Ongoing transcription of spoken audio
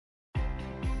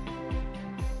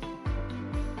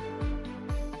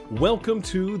Welcome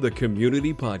to the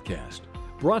Community Podcast,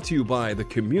 brought to you by the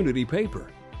Community Paper.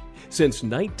 Since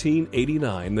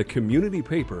 1989, the Community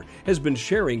Paper has been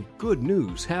sharing good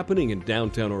news happening in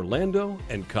downtown Orlando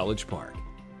and College Park.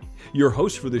 Your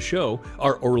hosts for the show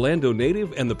are Orlando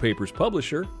native and the paper's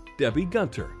publisher, Debbie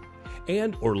Gunter,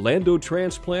 and Orlando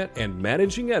transplant and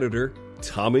managing editor,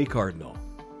 Tommy Cardinal.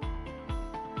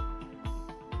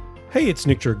 Hey, it's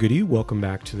Nick Jargoody. Welcome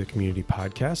back to the Community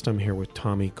Podcast. I'm here with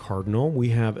Tommy Cardinal. We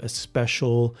have a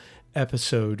special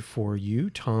episode for you.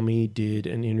 Tommy did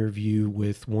an interview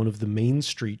with one of the Main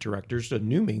Street directors, a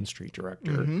new Main Street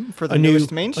director. For the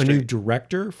newest Main Street. A new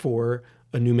director for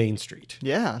a new Main Street.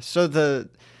 Yeah, so the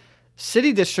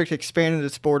city district expanded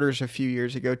its borders a few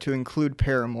years ago to include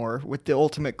Paramore with the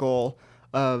ultimate goal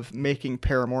of making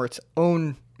Paramore its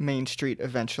own Main Street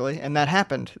eventually, and that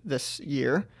happened this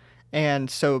year.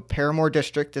 And so Paramore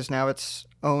District is now its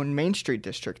own Main Street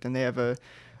district, and they have a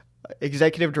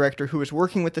executive director who was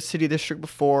working with the city district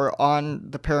before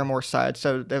on the Paramore side.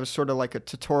 So that was sort of like a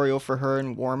tutorial for her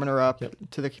and warming her up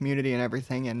to the community and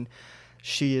everything. And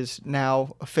she is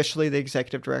now officially the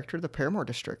executive director of the Paramore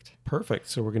District. Perfect.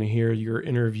 So we're going to hear your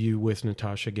interview with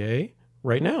Natasha Gay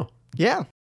right now. Yeah.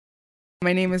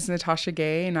 My name is Natasha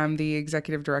Gay, and I'm the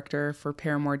executive director for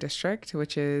Paramore District,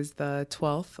 which is the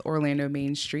 12th Orlando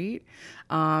Main Street.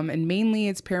 And mainly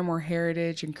it's Paramore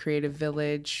Heritage and Creative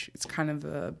Village. It's kind of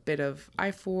a bit of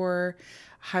I-4,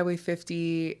 Highway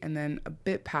 50, and then a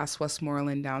bit past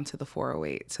Westmoreland down to the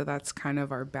 408. So that's kind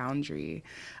of our boundary.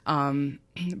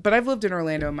 But I've lived in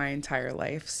Orlando my entire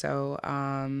life. So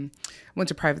went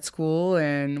to private school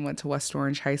and went to West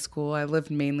Orange High School. I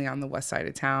lived mainly on the west side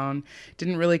of town.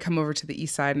 Didn't really come over to the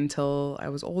east side until I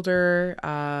was older.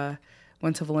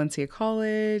 Went to Valencia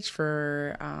College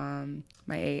for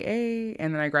my AA,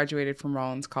 and then I graduated from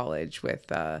Rollins College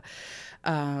with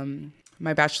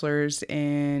my bachelor's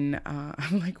in,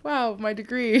 I'm like, wow, my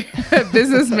degree,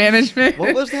 business management.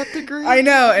 What was that degree? I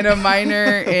know, and a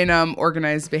minor in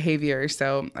organized behavior.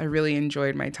 So I really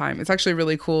enjoyed my time. It's actually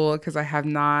really cool because I have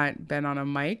not been on a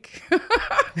mic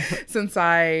since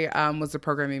I was the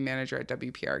programming manager at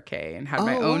WPRK and had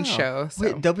my own show. So.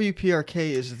 Wait, WPRK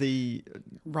is the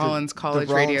Rollins College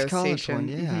Rollins radio College station. one,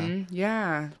 yeah. Mm-hmm.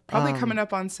 Yeah. Probably coming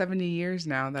up on 70 years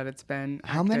now that it's been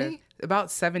How active. many?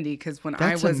 About 70, because when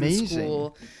That's I was amazing. in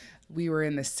school, we were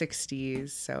in the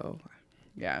 60s. So,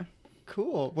 yeah.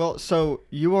 Cool. Well, so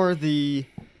you are the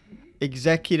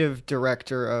executive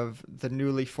director of the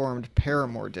newly formed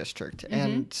Paramore District. Mm-hmm.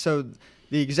 And so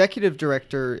the executive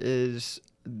director is,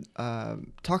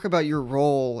 talk about your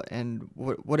role and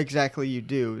what exactly you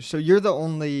do. So you're the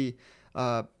only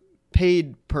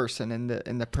paid person in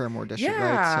the Paramore District,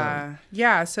 right?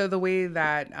 Yeah. So the way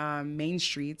that Main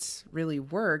Streets really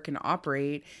work and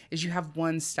operate is you have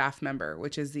one staff member,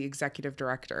 which is the executive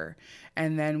director.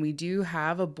 And then we do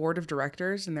have a board of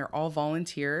directors, and they're all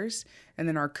volunteers. And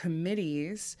then our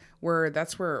committees,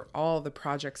 that's where all the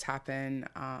projects happen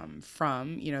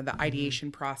from, the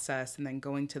ideation process and then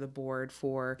going to the board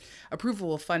for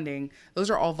approval of funding. Those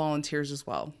are all volunteers as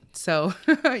well. So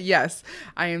yes,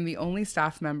 I am the only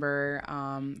staff member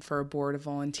for a board of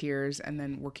volunteers, and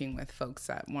then working with folks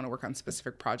that want to work on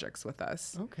specific projects with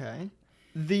us. Okay.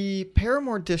 The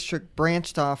Paramore District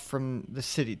branched off from the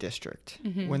city district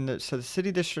so the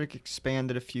city district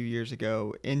expanded a few years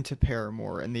ago into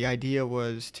Paramore, and the idea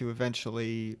was to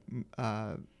eventually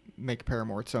make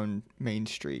Paramore its own Main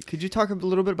Street. Could you talk a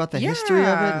little bit about the history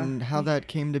of it and how that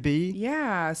came to be?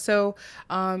 Yeah. So,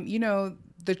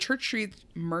 the Church Street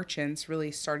merchants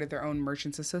really started their own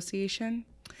merchants association.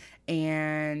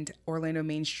 And Orlando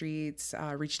Main Streets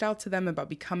reached out to them about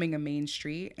becoming a Main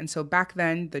Street. And so back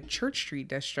then, the Church Street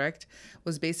district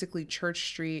was basically Church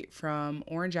Street from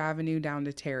Orange Avenue down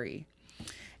to Terry.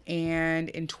 And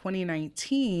in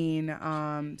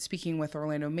 2019, speaking with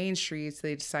Orlando Main Streets,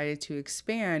 they decided to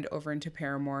expand over into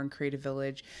Paramore and Creative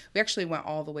Village. We actually went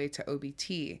all the way to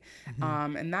OBT.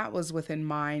 And that was with in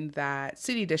mind that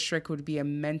City District would be a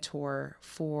mentor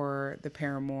for the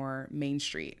Paramore Main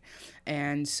Street.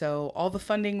 And so all the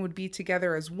funding would be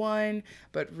together as one,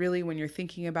 but really when you're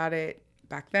thinking about it,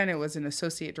 back then, it was an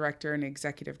associate director and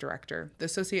executive director. The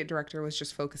associate director was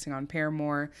just focusing on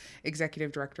Paramore.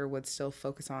 Executive director would still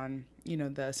focus on,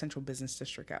 the central business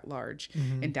district at large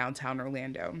in downtown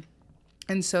Orlando.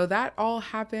 And so that all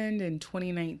happened in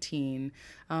 2019,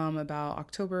 about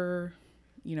October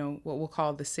what we'll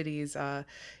call the city's,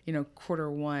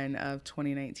 Q1 of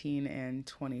 2019 and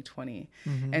 2020.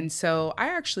 And so I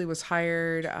actually was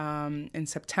hired in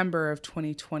September of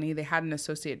 2020. They had an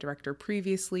associate director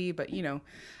previously, but,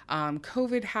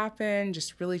 COVID happened,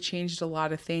 just really changed a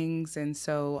lot of things. And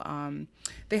so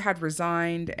they had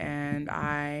resigned and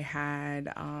I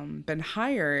had been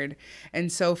hired.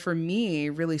 And so for me,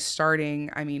 really starting,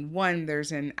 one,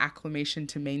 there's an acclimation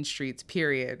to Main Streets,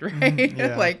 period, right?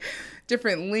 Yeah. Like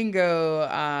different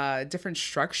lingo, different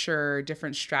structure,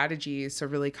 different strategies. So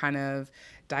really kind of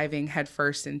diving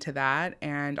headfirst into that,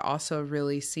 and also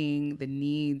really seeing the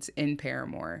needs in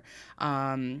Paramore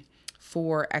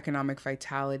for economic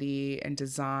vitality and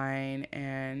design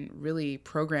and really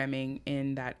programming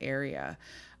in that area.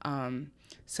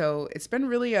 So it's been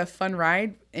really a fun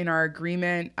ride. In our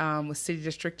agreement with City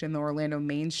District and the Orlando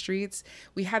Main Streets,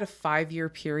 we had a 5-year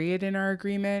period in our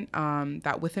agreement,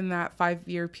 that within that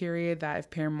 5-year period, that if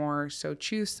Paramore so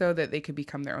choose so, that they could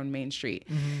become their own Main Street.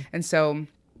 And so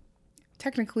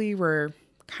technically we're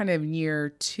kind of near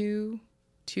two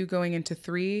going into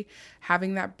 3,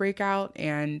 having that breakout.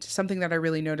 And something that I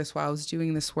really noticed while I was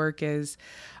doing this work is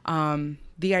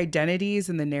the identities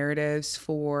and the narratives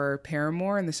for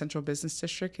Paramore and the Central Business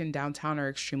District in downtown are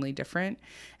extremely different.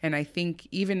 And I think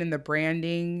even in the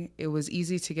branding, it was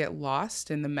easy to get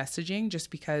lost in the messaging just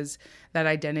because that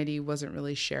identity wasn't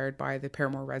really shared by the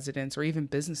Paramore residents or even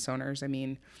business owners.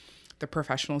 The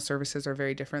professional services are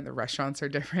very different. The restaurants are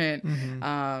different,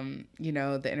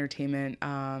 the entertainment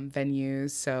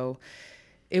venues. So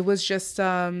it was just,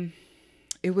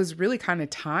 it was really kind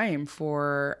of time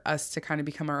for us to kind of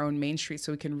become our own Main Street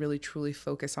so we can really truly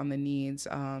focus on the needs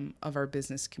of our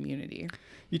business community.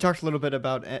 You talked a little bit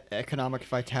about economic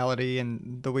vitality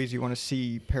and the ways you want to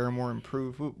see Paramore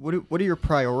improve. What are your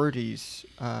priorities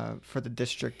for the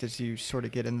district as you sort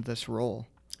of get into this role?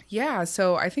 Yeah,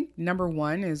 so I think number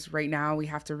one is right now we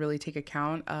have to really take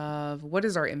account of what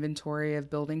is our inventory of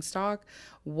building stock,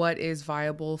 what is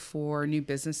viable for new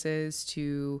businesses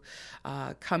to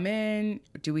come in.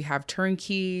 Do we have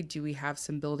turnkey? Do we have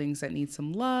some buildings that need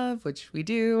some love, which we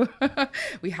do?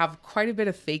 We have quite a bit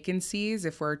of vacancies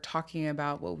if we're talking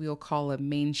about what we'll call a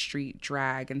Main Street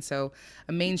drag. And so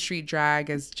a Main Street drag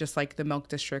is just like the Milk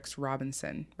District's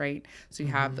Robinson, right? So you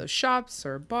have those shops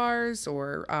or bars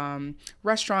or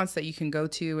restaurants that you can go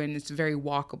to, and it's very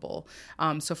walkable.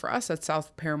 So for us, that's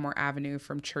South Paramore Avenue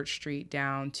from Church Street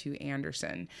down to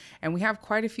Anderson. And we have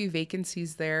quite a few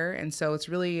vacancies there. And so it's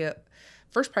really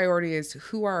first priority is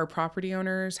who are our property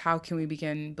owners? How can we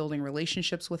begin building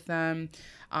relationships with them?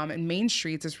 And Main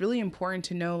Streets is really important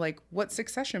to know like what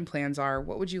succession plans are.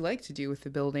 What would you like to do with the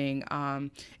building?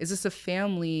 Is this a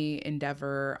family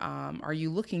endeavor? Are you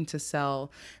looking to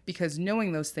sell? Because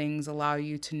knowing those things allow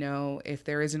you to know if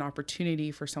there is an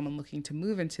opportunity for someone looking to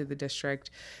move into the district,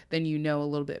 then you know a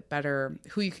little bit better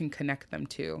who you can connect them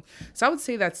to. So I would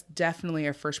say that's definitely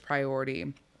a first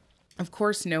priority. Of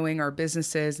course, knowing our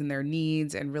businesses and their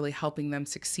needs and really helping them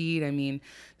succeed.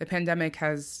 The pandemic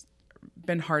has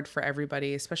been hard for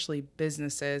everybody, especially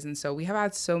businesses. And so we have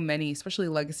had so many, especially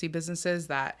legacy businesses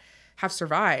that have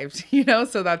survived,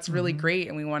 so that's really great.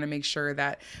 And we want to make sure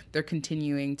that they're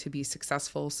continuing to be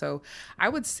successful. So I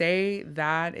would say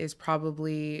that is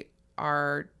probably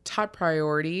our top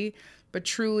priority. But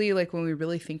truly, like when we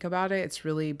really think about it, it's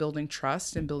really building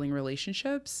trust and building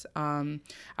relationships. I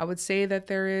would say that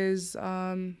there is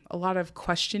a lot of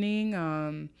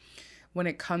questioning when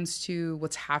it comes to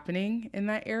what's happening in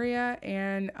that area.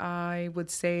 And I would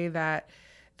say that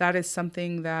that is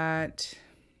something that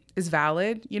is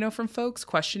valid, from folks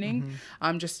questioning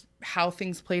just how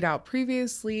things played out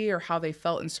previously or how they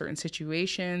felt in certain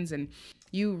situations. And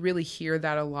you really hear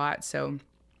that a lot. So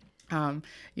I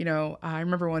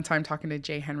remember one time talking to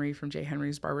Jay Henry from Jay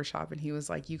Henry's Barbershop, and he was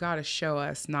like, you got to show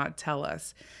us, not tell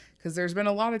us. Because there's been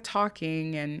a lot of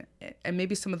talking and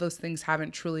maybe some of those things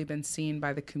haven't truly been seen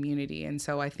by the community. And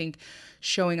so I think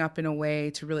showing up in a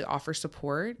way to really offer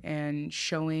support and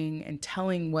showing and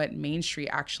telling what Main Street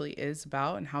actually is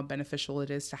about and how beneficial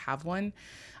it is to have one.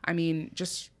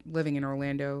 Just living in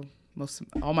Orlando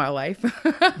all my life,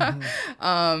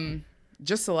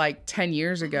 just like 10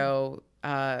 years ago,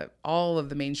 all of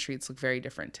the Main Streets look very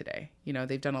different today.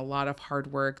 They've done a lot of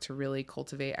hard work to really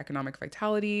cultivate economic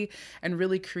vitality and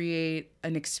really create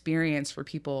an experience for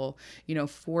people,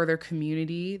 for their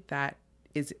community that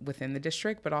is within the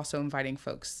district, but also inviting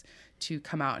folks to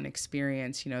come out and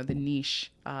experience, the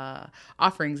niche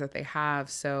offerings that they have.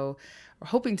 So we're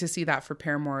hoping to see that for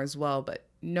Paramore as well, but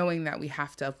knowing that we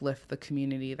have to uplift the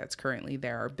community that's currently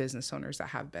there, our business owners that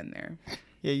have been there.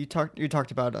 Yeah, you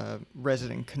talked about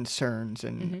resident concerns,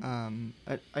 and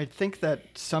I think that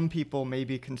some people may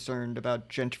be concerned about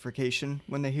gentrification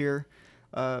when they hear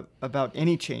about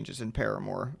any changes in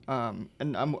Paramore. And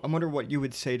I'm wondering what you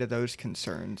would say to those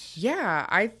concerns. Yeah,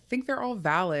 I think they're all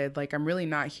valid. Like, I'm really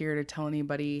not here to tell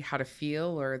anybody how to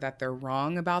feel or that they're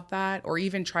wrong about that, or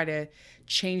even try to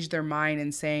change their mind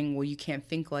and saying, well, you can't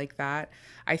think like that.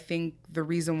 I think the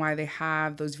reason why they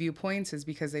have those viewpoints is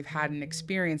because they've had an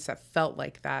experience that felt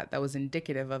like that was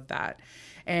indicative of that.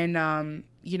 And,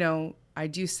 I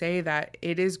do say that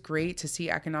it is great to see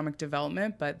economic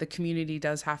development, but the community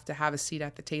does have to have a seat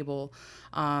at the table,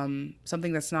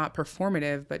 something that's not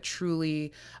performative, but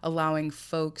truly allowing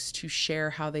folks to share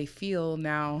how they feel.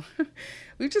 Now,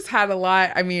 we've just had a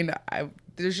lot. I mean,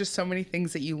 there's just so many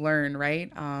things that you learn,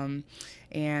 right?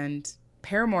 And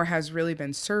Paramore has really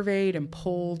been surveyed and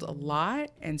polled a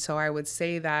lot. And so I would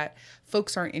say that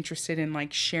folks aren't interested in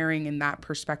like sharing in that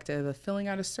perspective of filling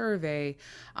out a survey.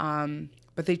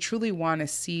 But they truly want to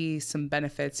see some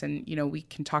benefits. And, we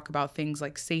can talk about things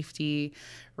like safety,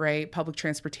 right? Public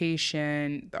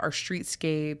transportation, our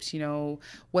streetscapes,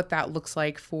 what that looks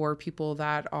like for people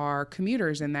that are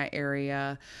commuters in that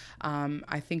area.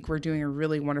 I think we're doing a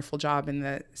really wonderful job in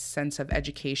the sense of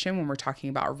education when we're talking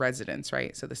about residents,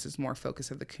 right? So this is more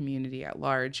focus of the community at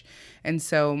large. And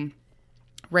so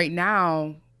right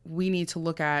now, we need to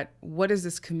look at what is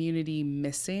this community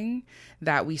missing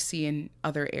that we see in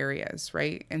other areas,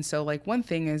 right? And so like one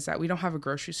thing is that we don't have a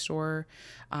grocery store,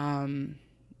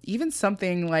 even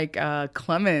something like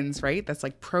Clemens, right? That's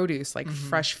like produce, like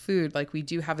fresh food. Like we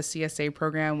do have a CSA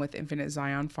program with Infinite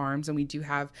Zion Farms, and we do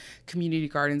have community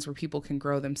gardens where people can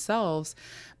grow themselves.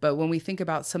 But when we think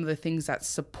about some of the things that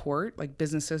support, like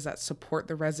businesses that support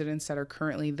the residents that are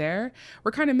currently there,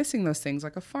 we're kind of missing those things,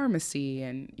 like a pharmacy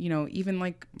and, even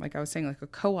like I was saying, like a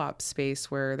co-op space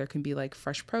where there can be like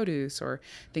fresh produce or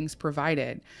things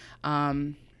provided.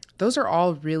 Those are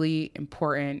all really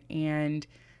important. And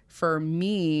for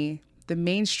me, the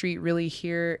Main Street really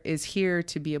is here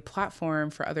to be a platform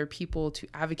for other people to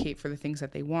advocate for the things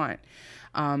that they want.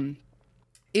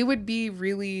 It would be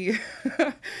really,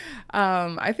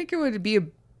 I think it would be a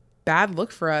bad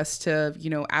look for us to,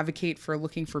 advocate for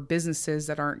looking for businesses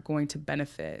that aren't going to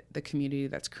benefit the community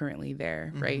that's currently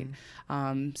there, right?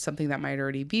 Something that might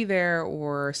already be there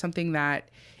or something that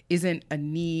isn't a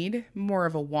need, more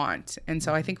of a want. And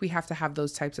so I think we have to have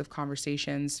those types of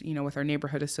conversations, with our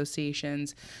neighborhood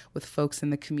associations, with folks in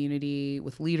the community,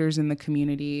 with leaders in the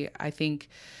community. I think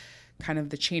kind of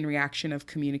the chain reaction of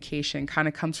communication kind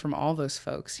of comes from all those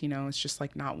folks. It's just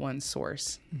like not one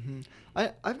source.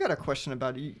 I've got a question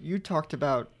about it. You talked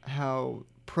about how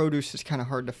produce is kind of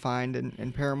hard to find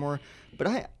in Paramore,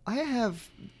 but I have,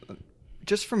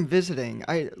 just from visiting,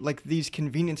 I like these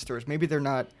convenience stores. Maybe they're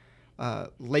not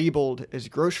labeled as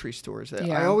grocery stores.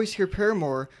 Yeah. I always hear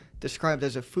Paramore described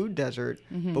as a food desert,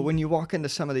 but when you walk into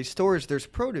some of these stores, there's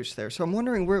produce there. So I'm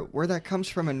wondering where that comes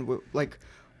from, and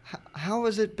how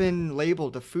has it been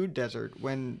labeled a food desert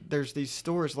when there's these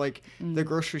stores like the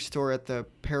grocery store at the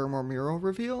Paramore mural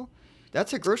reveal?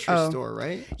 That's a grocery store,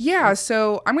 right? Yeah.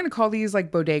 So I'm going to call these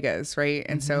like bodegas, right?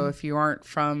 And so if you aren't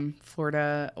from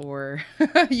Florida or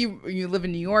you live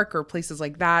in New York or places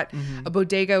like that, a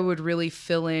bodega would really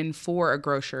fill in for a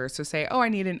grocer. So say, I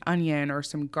need an onion or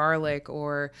some garlic,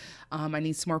 or I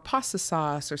need some more pasta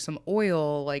sauce or some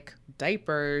oil, like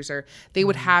diapers, or they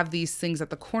would have these things at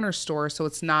the corner store. So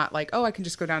it's not like, I can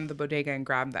just go down to the bodega and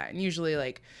grab that. And usually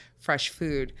like fresh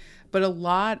food. But a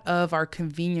lot of our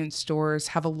convenience stores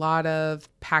have a lot of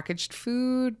packaged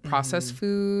food, processed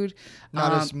food.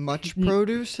 Not as much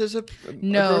produce as a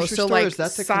no, grocery so store? like Is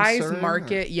that the Size concern,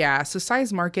 Market, yeah. So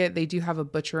Size Market, they do have a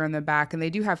butcher in the back, and they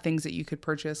do have things that you could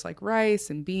purchase like rice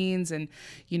and beans. And,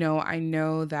 I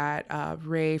know that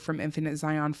Ray from Infinite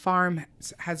Zion Farm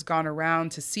has gone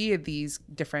around to see these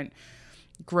different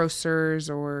grocers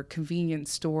or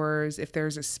convenience stores if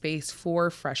there's a space for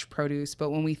fresh produce. But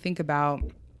when we think about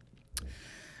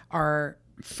our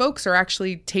folks are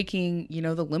actually taking,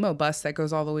 the limo bus that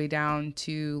goes all the way down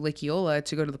to Lake Eola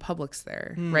to go to the Publix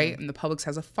there, right? And the Publix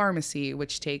has a pharmacy,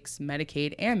 which takes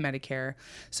Medicaid and Medicare.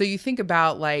 So you think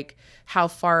about like how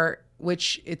far,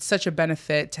 which it's such a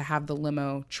benefit to have the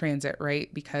limo transit,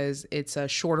 right? Because it's a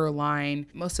shorter line.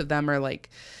 Most of them are like,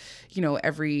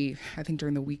 I think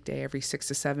during the weekday, every 6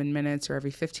 to 7 minutes or every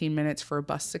 15 minutes for a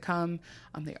bus to come.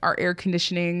 They are air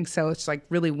conditioning. So it's like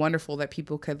really wonderful that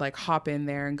people could like hop in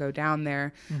there and go down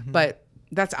there. But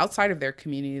that's outside of their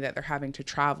community that they're having to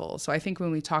travel. So I think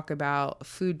when we talk about a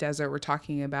food desert, we're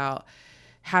talking about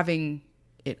having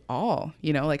it all,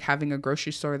 like having a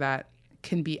grocery store that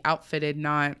can be outfitted,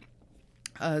 not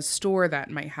a store that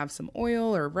might have some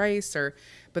oil or rice,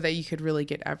 but that you could really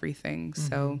get everything.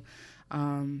 So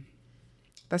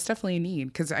that's definitely a need,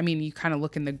 because I mean, you kind of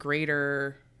look in the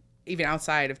greater, even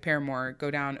outside of Paramore,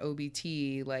 go down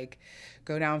OBT, like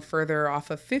go down further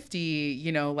off of 50,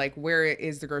 you know, like where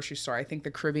is the grocery store? I think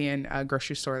the Caribbean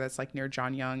grocery store that's like near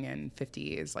John Young and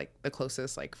 50 is like the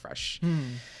closest like fresh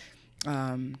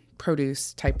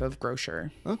produce type of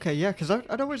grocer. Okay, yeah, because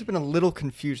I'd always been a little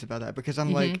confused about that, because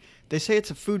I'm like, they say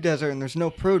it's a food desert and there's no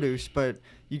produce, but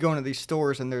you go into these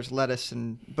stores and there's lettuce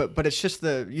but it's just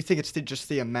you think it's just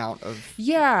the amount of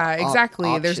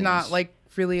exactly. There's options. not like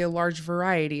really a large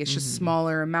variety. It's just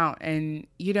smaller amount. And,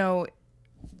 you know,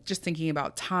 just thinking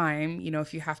about time, you know,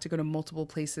 if you have to go to multiple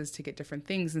places to get different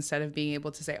things instead of being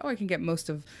able to say, oh, I can get most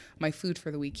of my food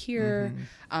for the week here.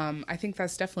 I think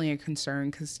that's definitely a concern,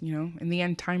 because, you know, in the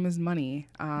end, time is money.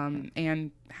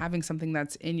 And having something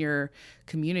that's in your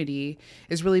community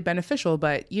is really beneficial.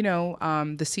 But, you know,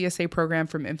 the CSA program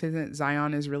from Infinite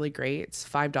Zion is really great. It's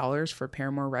 $5 for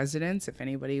Paramore residents. If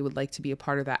anybody would like to be a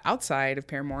part of that outside of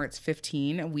Paramore, it's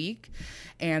 $15 a week.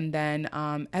 And then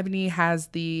Ebony has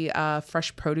the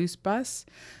fresh produce bus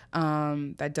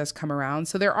that does come around.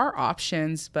 So there are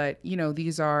options, but, you know,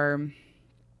 these are,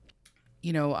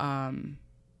 you know,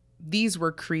 these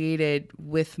were created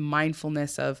with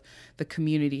mindfulness of the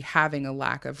community having a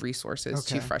lack of resources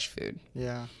to fresh food.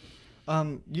 Yeah.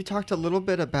 You talked a little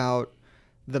bit about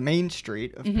the main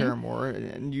street of Paramore,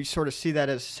 and you sort of see that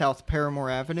as South Paramore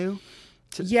Avenue.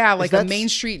 Yeah, like a Main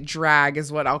Street drag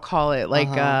is what I'll call it. Like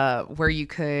where you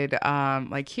could,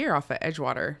 like here off of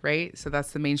Edgewater, right? So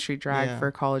that's the Main Street drag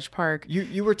for College Park.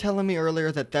 You were telling me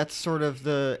earlier that that's sort of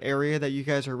the area that you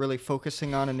guys are really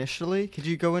focusing on initially. Could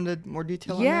you go into more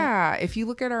detail on that? Yeah, if you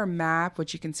look at our map,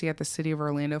 which you can see at the City of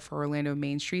Orlando for Orlando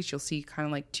Main Streets, you'll see kind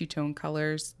of like two-tone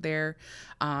colors there.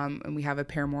 And we have a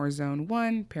Paramore Zone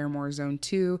 1, Paramore Zone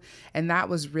 2. And that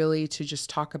was really to just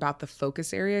talk about the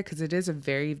focus area, because it is a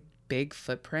very big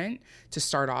footprint to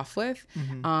start off with.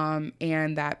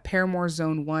 And that Paramore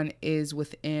Zone 1 is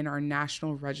within our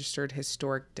National Registered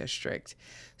Historic District.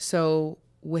 So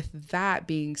with that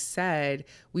being said,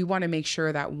 we want to make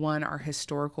sure that, one, our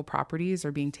historical properties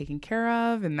are being taken care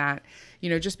of, and that, you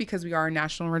know, just because we are a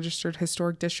National Registered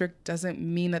Historic District doesn't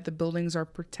mean that the buildings are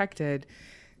protected.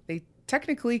 They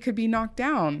technically could be knocked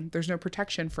down. There's no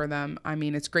protection for them. I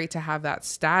mean, it's great to have that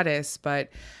status, but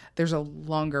there's a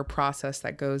longer process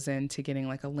that goes into getting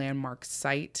like a landmark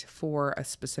site for a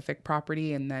specific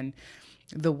property. And then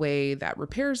the way that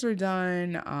repairs are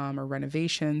done or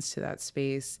renovations to that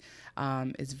space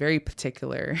is very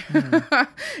particular.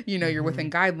 You know, you're within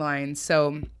guidelines.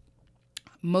 So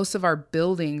most of our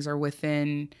buildings are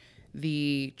within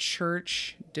the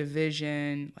Church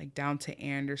Division, like down to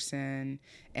Anderson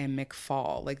and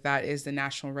McFall. Like that is the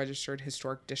National Registered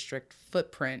Historic District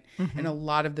footprint. And a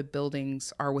lot of the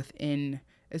buildings are within,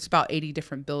 it's about 80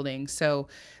 different buildings. So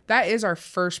that is our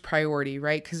first priority,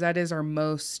 right? Because that is our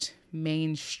most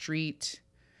Main Street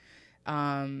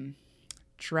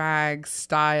drag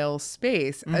style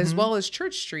space, as well as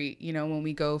Church Street. You know, when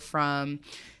we go from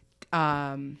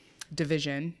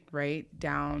Division, right,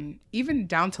 even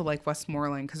down to like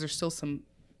Westmoreland, because there's still some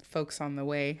folks on the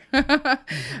way,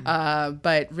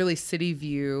 but really City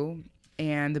View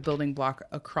and the building block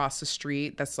across the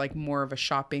street, that's like more of a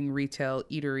shopping, retail,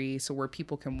 eatery, so where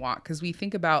people can walk. Because we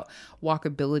think about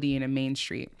walkability in a main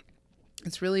street,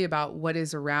 it's really about what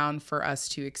is around for us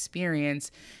to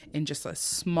experience in just a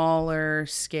smaller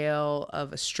scale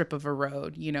of a strip of a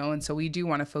road, you know? And so we do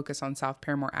want to focus on South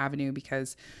Paramore Avenue,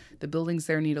 because the buildings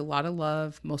there need a lot of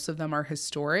love. Most of them are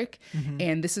historic.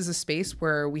 And this is a space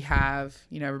where we have,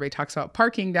 you know, everybody talks about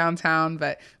parking downtown,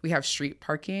 but we have street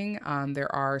parking.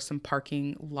 There are some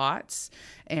parking lots.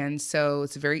 And so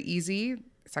it's very easy.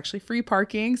 It's actually free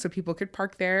parking, so people could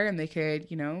park there and they could,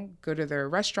 you know, go to their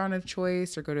restaurant of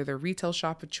choice or go to their retail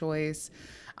shop of choice.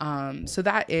 So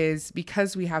that is,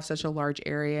 because we have such a large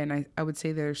area, and I would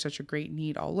say there's such a great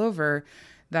need all over,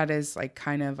 that is like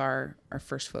kind of our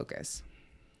first focus.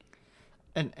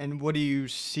 And what do you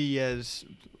see as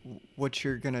what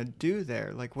you're gonna do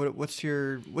there? Like, what's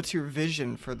your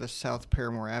vision for the South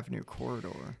Paramore Avenue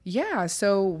corridor? Yeah,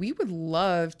 so we would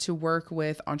love to work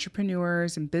with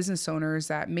entrepreneurs and business owners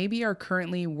that maybe are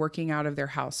currently working out of their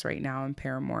house right now in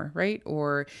Paramore, right?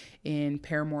 Or in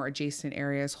Paramore adjacent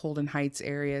areas, Holden Heights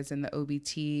areas, in the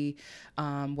OBT,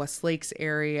 West Lakes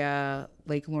area,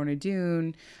 Lake Lorna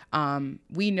Dune.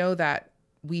 We know that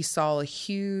we saw a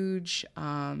huge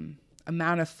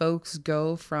amount of folks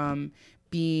go from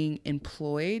being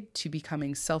employed to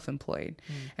becoming self-employed.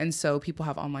 And so people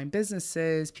have online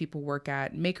businesses, people work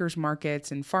at makers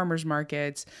markets and farmers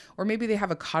markets, or maybe they have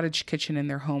a cottage kitchen in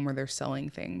their home where they're selling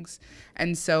things.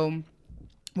 And so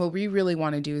what we really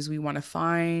want to do is we want to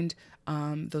find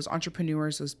those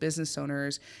entrepreneurs, those business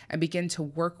owners, and begin to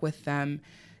work with them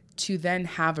to then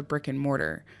have a brick and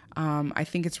mortar. I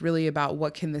think it's really about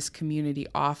what can this community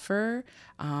offer,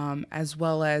 as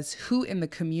well as who in the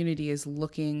community is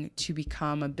looking to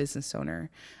become a business owner.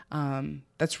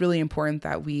 That's really important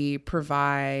that we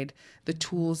provide the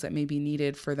tools that may be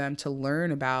needed for them to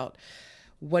learn about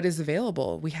what is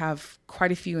available. We have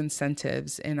quite a few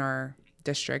incentives in our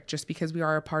district just because we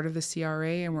are a part of the CRA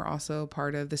and we're also a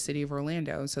part of the city of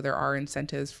Orlando. So there are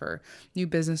incentives for new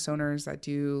business owners that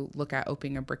do look at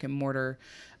opening a brick and mortar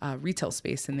retail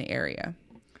space in the area.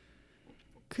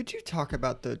 Could you talk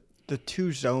about the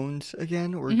two zones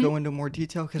again, or go into more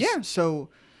detail? So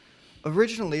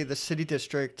originally the city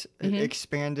district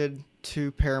expanded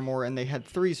to Paramore, and they had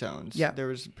 3 zones. Yeah. There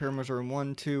was Paramore Zone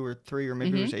 1, 2, or 3, or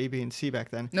maybe it was A, B, and C back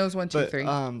then. No, it was 1, 2, 3.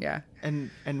 Yeah.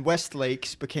 And West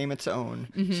Lakes became its own.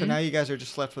 So now you guys are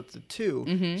just left with the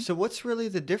 2. So what's really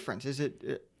the difference? Is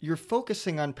it you're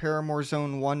focusing on Paramore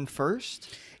Zone 1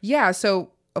 first? Yeah. So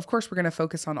of course we're going to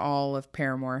focus on all of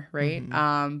Paramore, right?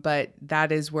 But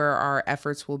that is where our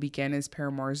efforts will begin, is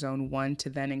Paramore Zone 1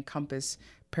 to then encompass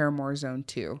Paramore Zone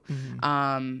 2.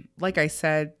 Like I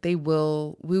said, we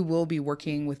will be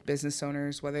working with business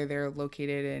owners, whether they're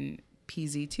located in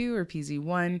PZ2 or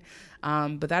PZ1.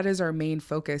 But that is our main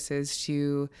focus, is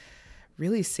to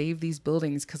really save these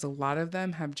buildings, because a lot of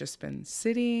them have just been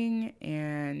sitting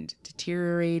and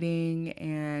deteriorating.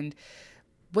 And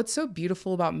what's so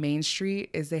beautiful about Main Street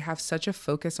is they have such a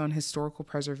focus on historical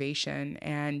preservation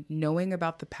and knowing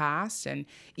about the past, and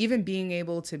even being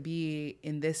able to be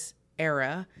in this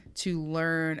era to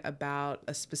learn about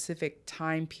a specific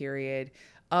time period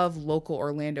of local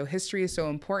Orlando history is so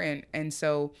important. And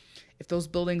so if those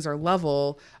buildings are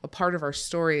level, a part of our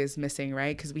story is missing,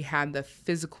 right? Because we had the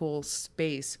physical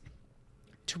space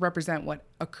to represent what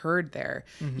occurred there.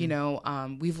 You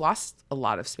know, we've lost a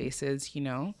lot of spaces, you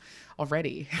know,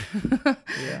 already.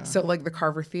 So like the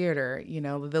Carver Theater, you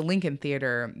know, the Lincoln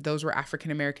Theater, those were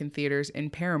African-American theaters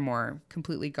in Paramore,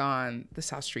 completely gone. The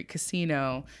South Street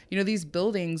Casino, you know, these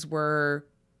buildings were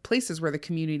places where the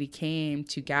community came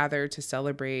to gather, to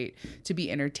celebrate, to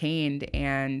be entertained.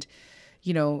 And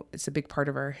you know, it's a big part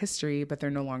of our history, but they're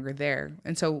no longer there.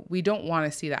 And so we don't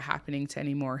want to see that happening to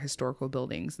any more historical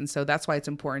buildings. And so that's why it's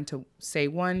important to say,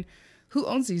 one, who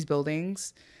owns these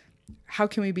buildings? How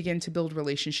can we begin to build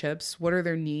relationships? What are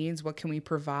their needs? What can we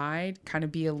provide? Kind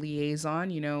of be a liaison.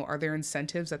 You know, are there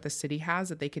incentives that the city has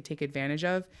that they could take advantage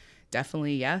of?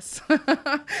 Definitely yes,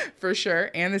 for sure.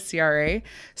 And the CRA.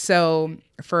 So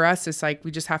for us, it's like,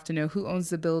 we just have to know who owns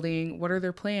the building. What are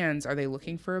their plans? Are they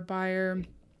looking for a buyer?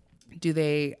 Do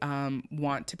they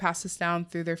want to pass this down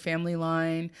through their family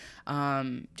line?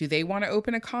 Do they want to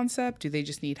open a concept? Do they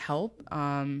just need help?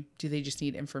 Do they just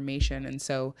need information? And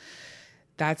so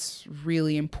that's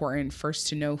really important, first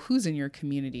to know who's in your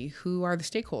community, who are the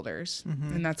stakeholders.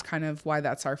 And that's kind of why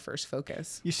that's our first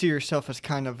focus. You see yourself as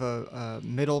kind of a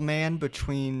middleman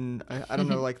between, I don't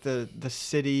know, like the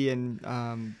city and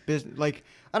business. Like,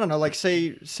 I don't know, like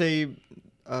say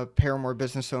a Paramore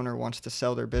business owner wants to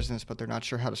sell their business, but they're not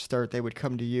sure how to start, they would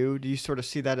come to you. Do you sort of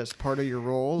see that as part of your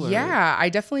role? Or? Yeah, I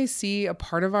definitely see a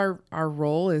part of our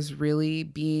role is really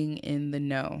being in the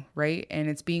know, right? And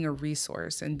it's being a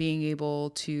resource and being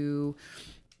able to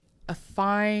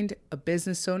find a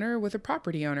business owner with a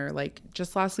property owner. Like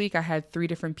just last week, I had 3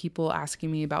 different people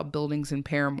asking me about buildings in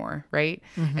Paramore, right?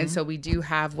 And so we do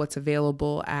have what's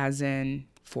available as in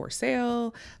for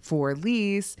sale, for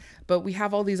lease, but we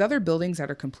have all these other buildings that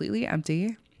are completely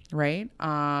empty, right?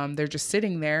 They're just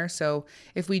sitting there. So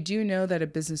if we do know that a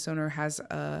business owner has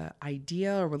an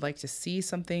idea or would like to see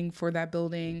something for that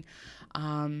building,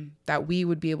 that we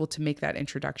would be able to make that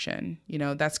introduction. You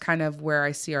know, that's kind of where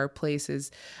I see our place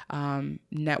is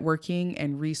networking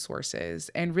and resources,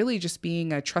 and really just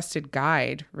being a trusted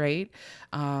guide, right?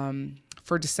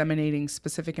 For disseminating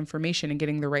specific information and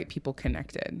getting the right people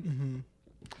connected.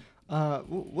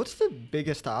 What's the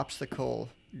biggest obstacle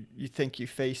you think you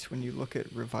face when you look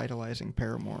at revitalizing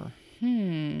Paramore?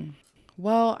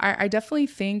 Well, I definitely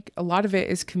think a lot of it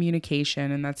is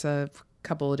communication, and that's a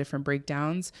couple of different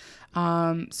breakdowns.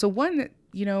 So one,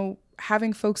 you know,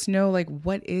 having folks know, like,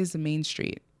 what is a Main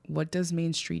Street? what does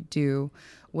Main Street do?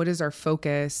 What is our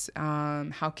focus?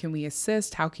 How can we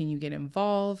assist? How can you get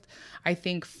involved? I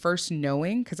think first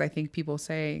knowing, because I think people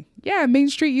say, yeah, Main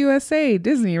Street USA,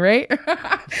 Disney, right?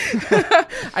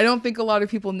 I don't think a lot of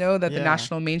people know that the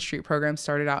National Main Street program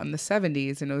started out in the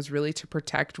 70s, and it was really to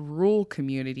protect rural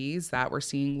communities that were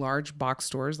seeing large box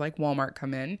stores like Walmart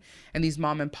come in, and these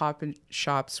mom and pop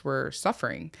shops were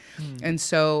suffering. And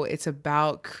so it's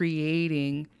about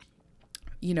creating,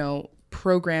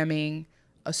 programming,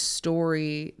 a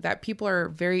story that people are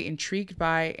very intrigued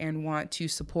by and want to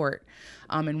support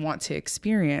and want to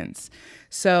experience.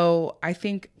 So I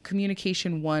think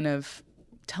communication, one of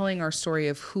telling our story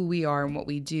of who we are and what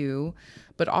we do,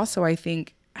 but also I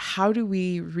think how do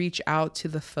we reach out to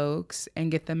the folks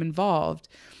and get them involved?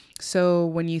 So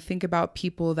when you think about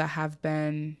people that have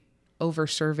been over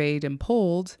surveyed and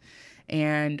polled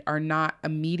and are not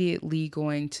immediately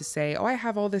going to say, oh, I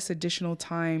have all this additional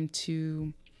time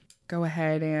to go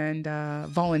ahead and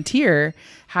volunteer,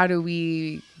 how do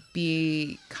we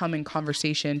become in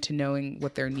conversation to knowing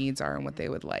what their needs are and what they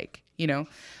would like?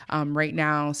 Right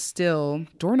now, still,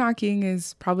 door knocking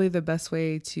is probably the best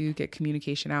way to get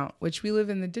communication out, which we live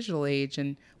in the digital age.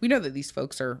 And we know that these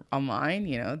folks are online,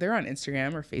 they're on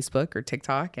Instagram or Facebook or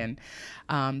TikTok and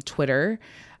Twitter.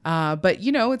 But,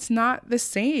 it's not the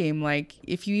same. Like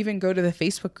if you even go to the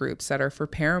Facebook groups that are for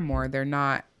Paramore, they're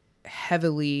not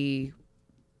heavily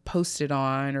posted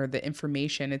on, or the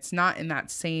information, it's not in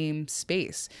that same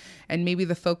space. And maybe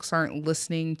the folks aren't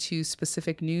listening to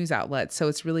specific news outlets. So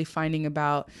it's really finding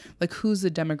about like who's the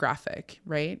demographic,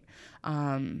 right?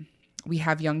 We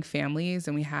have young families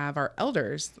and we have our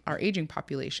elders, our aging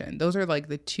population. Those are like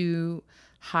the two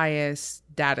highest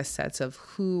data sets of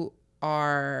who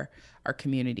are our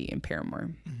community in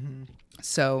Paramore. Mm-hmm.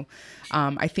 So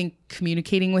I think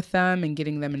communicating with them and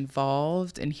getting them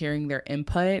involved and hearing their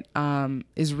input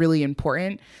is really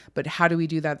important. But how do we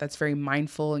do that? That's very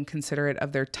mindful and considerate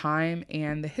of their time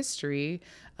and the history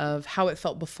of how it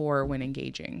felt before when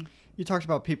engaging. You talked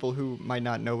about people who might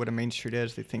not know what a Main Street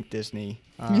is. They think Disney.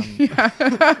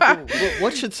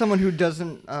 What should someone who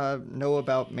doesn't know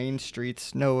about Main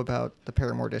Streets know about the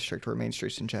Paramore District or Main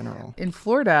Streets in general? In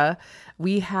Florida,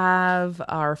 we have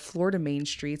our Florida Main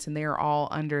Streets, and they are all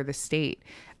under the state.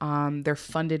 They're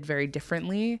funded very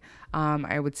differently.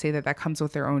 I would say that comes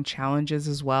with their own challenges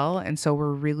as well. And so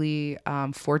we're really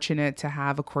fortunate to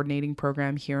have a coordinating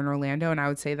program here in Orlando. And I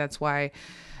would say that's why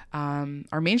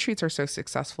our Main Streets are so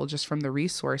successful, just from the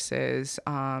resources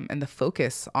and the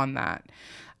focus on that.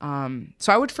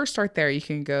 So I would first start there. You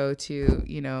can go to,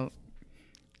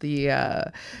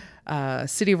 the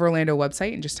City of Orlando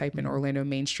website and just type in Orlando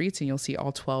Main Streets, and you'll see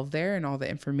all 12 there and all the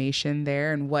information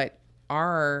there and what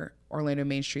our Orlando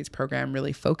Main Streets program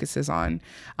really focuses on.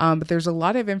 But there's a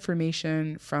lot of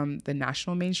information from the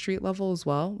National Main Street level as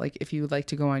well. Like if you would like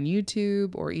to go on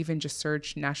YouTube or even just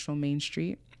search National Main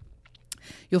Street,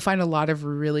 you'll find a lot of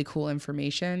really cool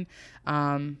information.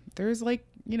 There's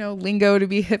lingo to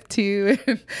be hip to,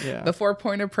 the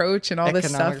 4-point approach and all Economic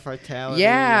this stuff. Vitality.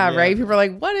 Yeah, right. People are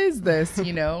like, what is this?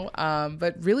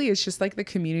 But really it's just like the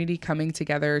community coming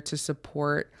together to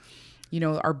support,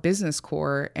 our business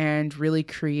core and really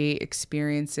create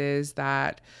experiences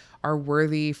that are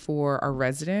worthy for our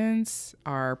residents,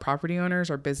 our property owners,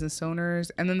 our business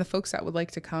owners, and then the folks that would like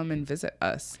to come and visit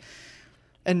us.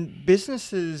 And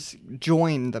businesses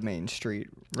join the Main Street,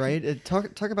 right?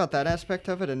 Talk about that aspect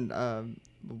of it and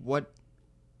what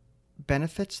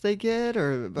benefits they get,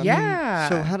 or I mean,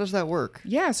 so how does that work?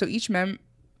 Yeah, so each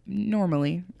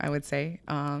normally, I would say,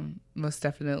 most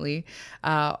definitely,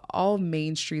 all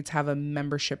Main Streets have a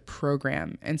membership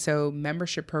program, and so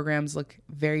membership programs look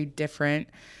very different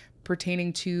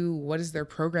pertaining to what is their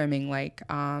programming like.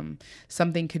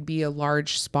 Something could be a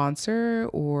large sponsor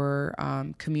or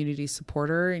community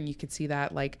supporter, and you could see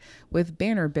that like with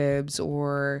banner bibs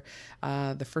or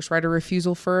the first right of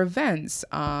refusal for events.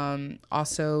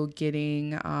 Also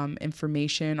getting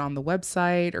information on the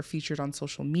website or featured on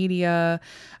social media,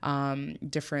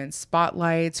 different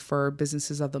spotlights for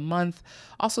businesses of the month.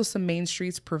 Also, some Main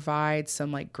Streets provide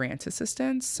some like grant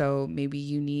assistance. So maybe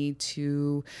you need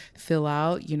to fill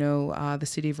out, the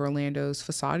City of Orlando's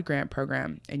facade grant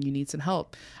program and you need some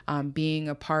help. Being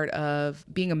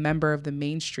a member of the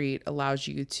Main Street allows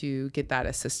you to get that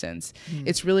assistance.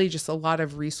 It's really just a lot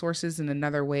of resources and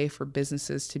another way for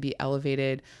businesses to be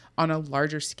elevated on a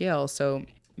larger scale. So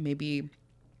maybe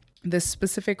this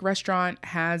specific restaurant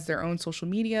has their own social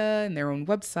media and their own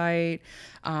website,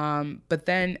 but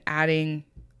then adding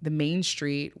the main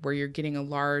street where you're getting a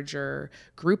larger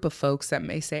group of folks that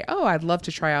may say, oh, I'd love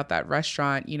to try out that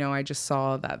restaurant. You know, I just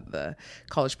saw that the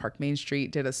College Park Main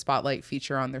Street did a spotlight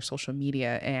feature on their social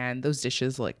media and those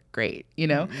dishes look great, you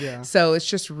know? Yeah. So it's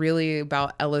just really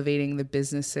about elevating the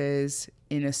businesses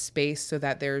in a space so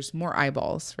that there's more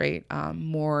eyeballs, right?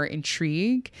 More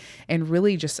intrigue, and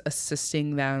really just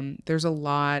assisting them. There's a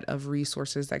lot of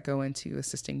resources that go into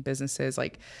assisting businesses.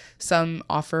 Like some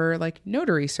offer like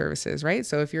notary services, right?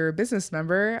 So if you're a business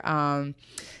member,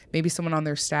 maybe someone on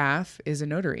their staff is a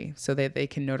notary so that they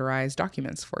can notarize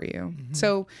documents for you. Mm-hmm.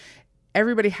 So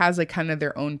everybody has like kind of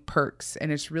their own perks,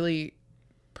 and it's really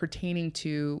pertaining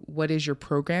to what is your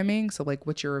programming. So like,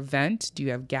 what's your event? Do you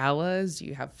have galas? Do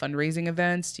you have fundraising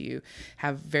events? Do you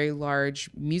have very large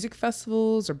music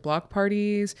festivals or block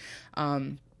parties?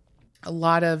 A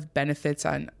lot of benefits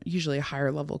on usually a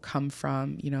higher level come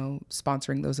from, you know,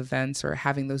 sponsoring those events or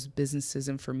having those businesses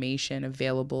information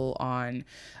available on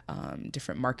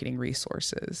different marketing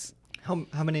resources.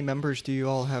 How many members do you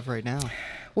all have right now?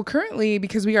 Well, currently,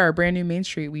 because we are a brand new Main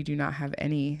Street, we do not have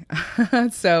any.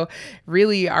 So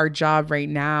really our job right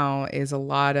now is a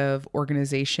lot of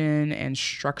organization and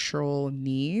structural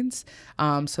needs.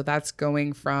 So that's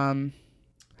going from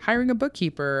hiring a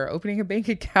bookkeeper, opening a bank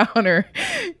account, or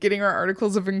getting our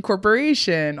articles of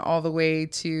incorporation, all the way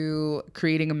to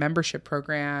creating a membership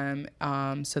program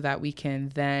so that we can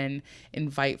then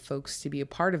invite folks to be a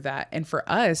part of that. And for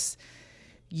us,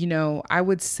 you know, I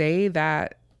would say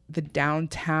that the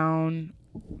downtown,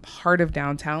 heart of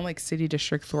downtown, like City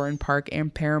District, Thornton Park,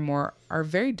 and Paramore, are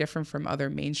very different from other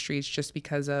main streets just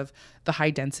because of the high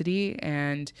density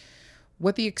and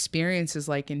what the experience is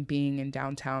like in being in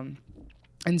downtown.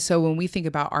 And so when we think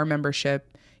about our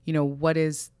membership, you know, what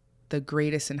is the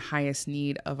greatest and highest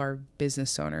need of our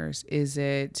business owners? Is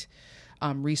it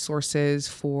resources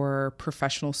for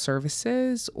professional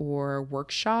services or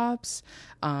workshops?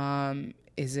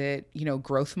 Is it, you know,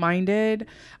 growth minded?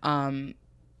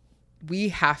 We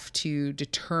have to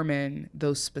determine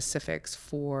those specifics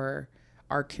for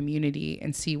our community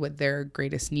and see what their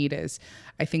greatest need is.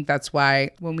 I think that's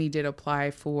why when we did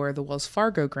apply for the Wells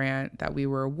Fargo grant that we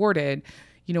were awarded,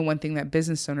 you know, one thing that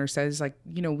business owners says, like,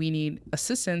 you know, we need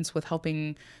assistance with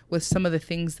helping with some of the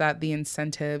things that the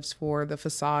incentives for the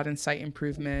facade and site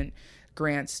improvement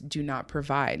grants do not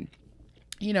provide.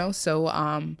 You know, so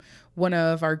one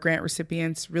of our grant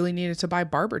recipients really needed to buy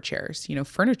barber chairs, you know,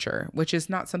 furniture, which is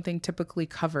not something typically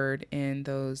covered in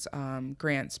those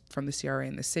grants from the CRA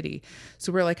in the city.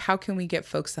 So we're like, how can we get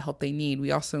folks the help they need?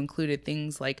 We also included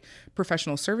things like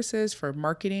professional services for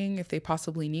marketing, if they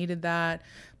possibly needed that,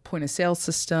 point of sale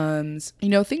systems, you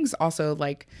know, things also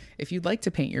like if you'd like to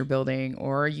paint your building,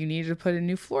 or you needed to put a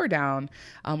new floor down,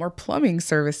 or plumbing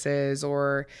services,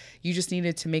 or you just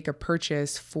needed to make a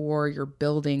purchase for your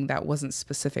building that wasn't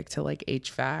specific to like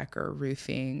HVAC or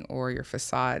roofing or your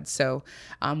facade. So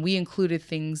we included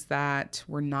things that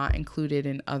were not included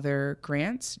in other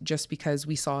grants just because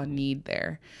we saw a need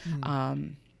there.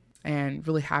 And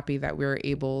really happy that we were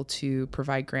able to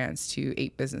provide grants to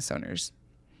 8 business owners.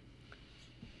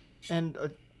 And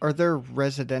are there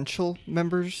residential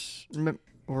members,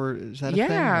 or is that a thing?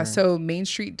 Yeah, so Main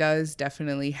Street does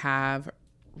definitely have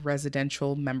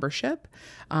residential membership,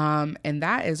 and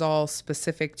that is all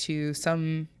specific to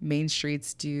some Main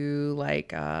Streets do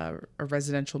like a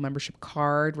residential membership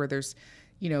card where there's,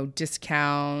 you know,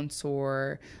 discounts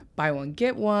or buy one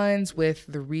get ones with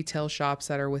the retail shops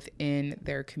that are within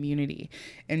their community.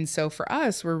 And so for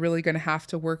us, we're really going to have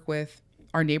to work with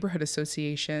our neighborhood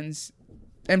associations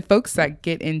and folks that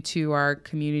get into our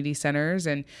community centers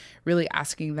and really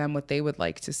asking them what they would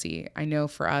like to see. I know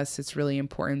for us, it's really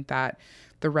important that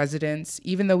the residents,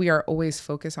 even though we are always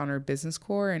focused on our business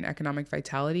core and economic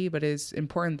vitality, but it's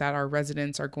important that our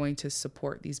residents are going to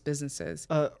support these businesses.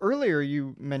 Earlier,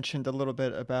 you mentioned a little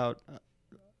bit about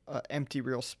empty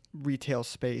retail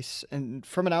space. And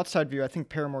from an outside view, I think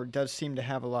Paramore does seem to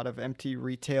have a lot of empty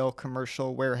retail,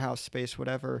 commercial, warehouse space,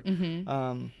 whatever.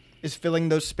 Mm-hmm. Is filling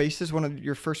those spaces one of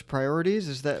your first priorities?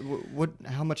 Is that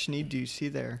how much need do you see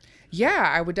there?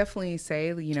 Yeah, I would definitely say,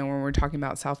 you know, when we're talking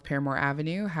about South Paramore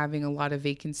Avenue, having a lot of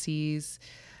vacancies,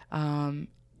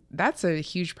 that's a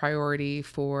huge priority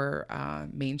for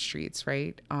main streets,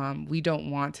 right? We don't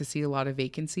want to see a lot of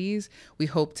vacancies. We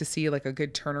hope to see like a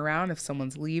good turnaround if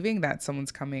someone's leaving, that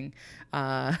someone's coming,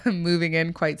 moving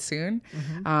in quite soon.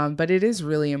 Mm-hmm. But it is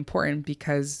really important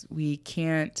because we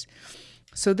can't.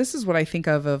 So this is what I think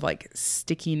of like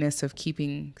stickiness of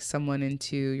keeping someone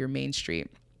into your main street.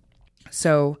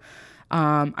 So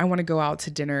I want to go out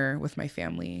to dinner with my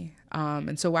family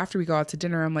And so after we go out to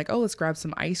dinner, I'm like, oh, let's grab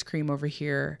some ice cream over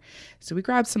here. So we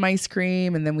grab some ice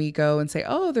cream and then we go and say,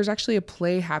 oh, there's actually a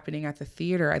play happening at the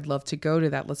theater. I'd love to go to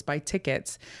that. Let's buy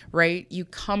tickets, right? You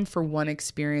come for one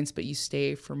experience, but you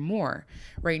stay for more.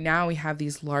 Right now we have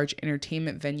these large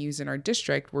entertainment venues in our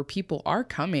district where people are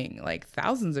coming, like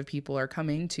thousands of people are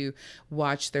coming to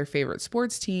watch their favorite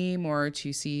sports team or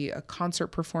to see a concert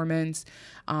performance.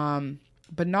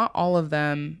 But not all of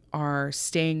them are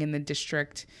staying in the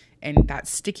district, and that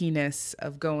stickiness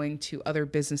of going to other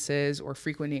businesses or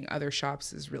frequenting other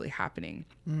shops is really happening.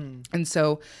 And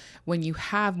so when you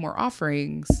have more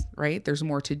offerings, right, there's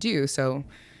more to do. So,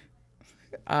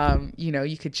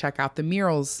 you could check out the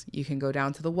murals. You can go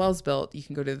down to the Wells Built. You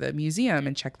can go to the museum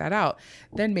and check that out.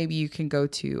 Then maybe you can go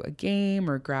to a game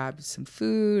or grab some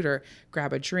food or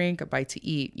grab a drink, a bite to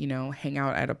eat, hang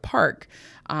out at a park.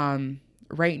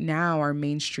 Right now, our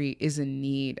Main Street is in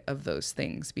need of those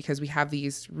things because we have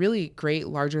these really great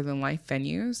larger than life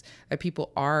venues that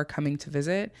people are coming to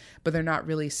visit, but they're not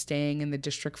really staying in the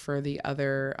district for the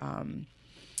other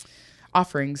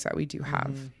offerings that we do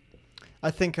have.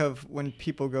 I think of when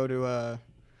people go to a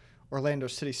Orlando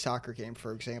City soccer game,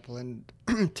 for example, and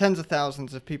tens of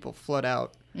thousands of people flood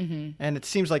out, and it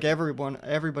seems like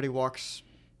everybody walks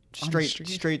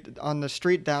straight on the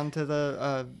street down to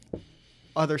the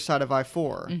other side of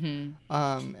I-4,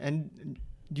 and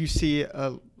you see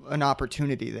an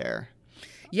opportunity there.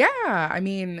 Yeah, I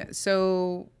mean,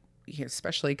 so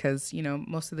especially because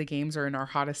most of the games are in our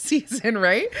hottest season,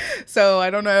 right? So I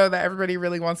don't know that everybody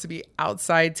really wants to be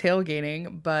outside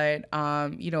tailgating, but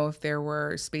if there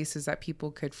were spaces that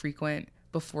people could frequent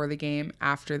before the game,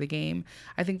 after the game,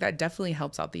 I think that definitely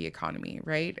helps out the economy,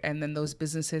 right? And then those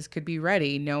businesses could be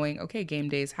ready knowing, okay, game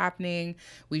day is happening.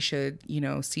 We should,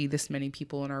 see this many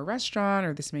people in our restaurant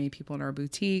or this many people in our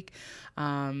boutique.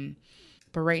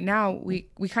 But right now, we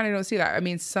kind of don't see that. I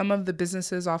mean, some of the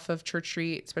businesses off of Church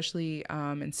Street, especially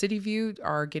in City View,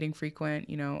 are getting frequent,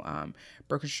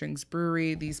 Broken Strings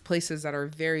Brewery, these places that are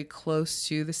very close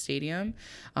to the stadium.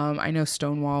 I know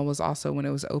Stonewall was also, when it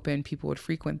was open, people would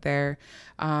frequent there.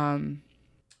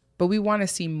 But we want to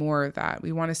see more of that.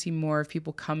 We want to see more of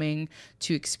people coming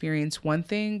to experience one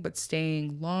thing, but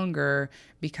staying longer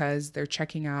because they're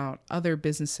checking out other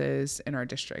businesses in our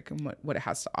district and what it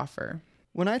has to offer.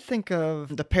 When I think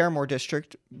of the Paramore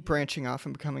District branching off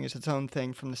and becoming its own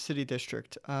thing from the City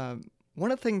District,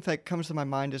 one of the things that comes to my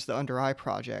mind is the Under Eye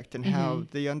Project and how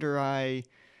the Under Eye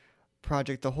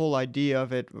Project, the whole idea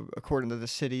of it, according to the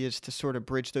city, is to sort of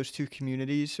bridge those two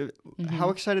communities. How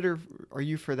excited are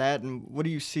you for that, and what do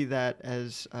you see that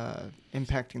as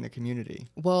impacting the community?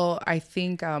 Well, I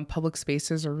think public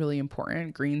spaces are really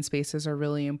important. Green spaces are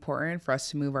really important for us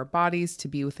to move our bodies, to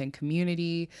be within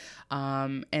community,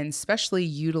 and especially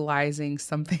utilizing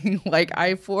something like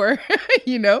I-4,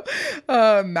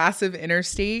 massive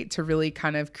interstate to really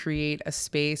kind of create a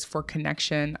space for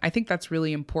connection. I think that's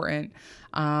really important.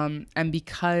 And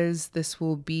because this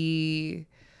will be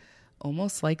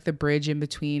almost like the bridge in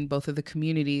between both of the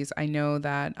communities, I know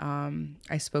that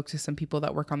I spoke to some people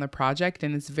that work on the project,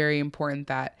 and it's very important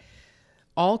that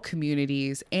all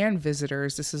communities and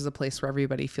visitors, this is a place where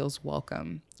everybody feels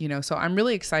welcome, So I'm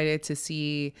really excited to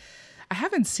see. I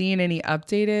haven't seen any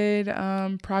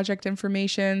updated project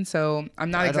information, so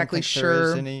I'm not exactly sure.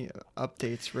 There is any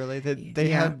updates, really. They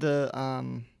had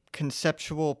the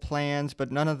conceptual plans,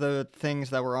 but none of the things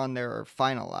that were on there are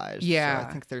finalized. Yeah. So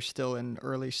I think they're still in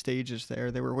early stages there.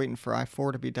 They were waiting for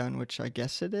I-4 to be done, which I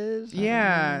guess it is.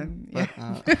 Yeah.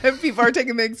 People are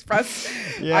taking the express,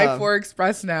 I-4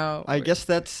 express now. I guess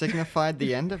that signified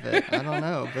the end of it. I don't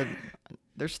know, but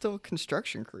there's still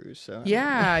construction crews. So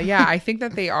Yeah. I think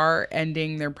that they are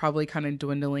ending. They're probably kind of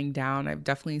dwindling down. I've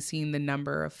definitely seen the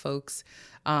number of folks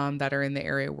that are in the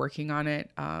area working on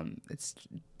it. It's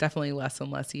definitely less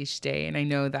and less each day. And I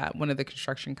know that one of the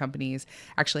construction companies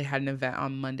actually had an event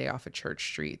on Monday off of Church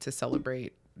Street to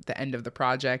celebrate the end of the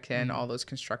project and all those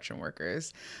construction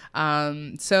workers.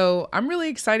 So I'm really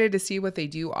excited to see what they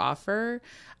do offer.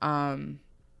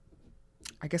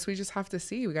 I guess we just have to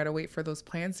see. We got to wait for those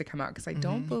plans to come out because I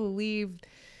don't believe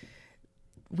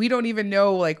we don't even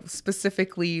know like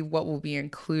specifically what will be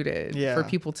included for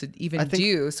people to even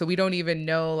do. So we don't even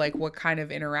know like what kind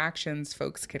of interactions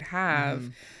folks could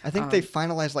have. I think they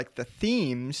finalized like the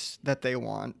themes that they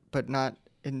want, but not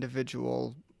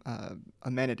individual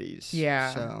amenities.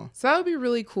 Yeah. So that would be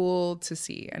really cool to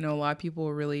see. I know a lot of people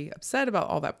were really upset about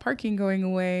all that parking going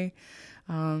away.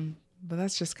 But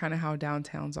that's just kind of how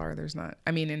downtowns are. There's not,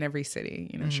 I mean, in every city,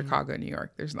 Chicago, New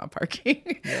York, there's not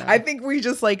parking. I think we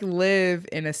just like live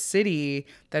in a city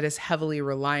that is heavily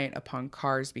reliant upon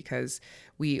cars because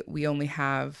we only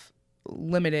have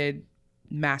limited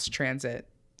mass transit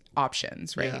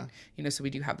options, right? Yeah. You know, so we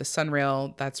do have the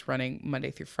Sunrail that's running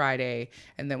Monday through Friday,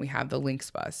 and then we have the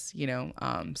Lynx bus,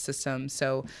 system.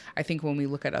 So I think when we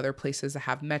look at other places that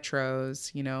have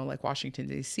metros, like Washington,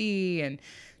 D.C. and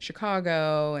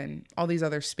Chicago and all these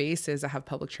other spaces that have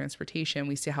public transportation,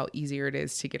 we see how easier it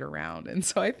is to get around. And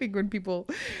so I think when people,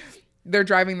 they're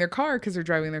driving their car because they're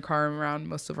driving their car around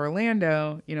most of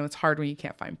Orlando, it's hard when you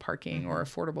can't find parking or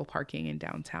affordable parking in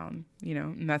downtown,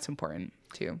 and that's important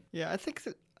too. Yeah, I think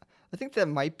that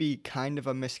might be kind of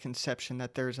a misconception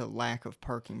that there's a lack of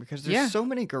parking because there's so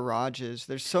many garages,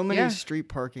 there's so many street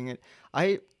parking.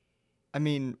 I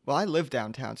live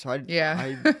downtown, so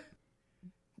I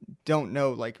don't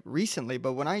know like recently,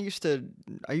 but when I used to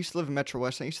live in Metro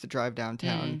West, I used to drive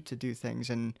downtown to do things,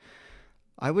 and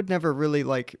I would never really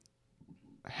like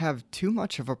have too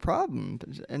much of a problem,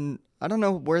 and I don't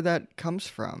know where that comes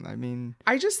from. I mean,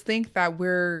 I just think that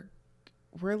we're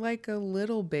like a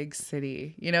little big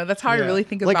city. That's how I really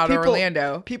think about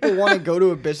Orlando. People want to go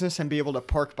to a business and be able to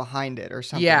park behind it or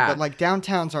something. Yeah. But like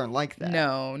downtowns aren't like that.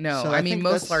 No. So I mean,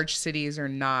 most large cities are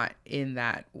not in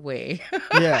that way.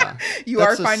 Yeah. You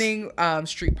are finding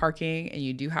street parking, and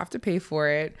you do have to pay for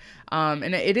it.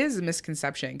 And it is a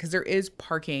misconception because there is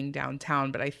parking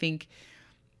downtown, but I think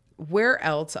where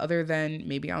else other than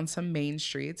maybe on some main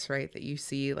streets, right, that you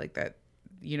see like that,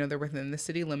 they're within the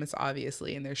city limits,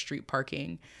 obviously, and there's street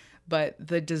parking. But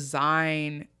the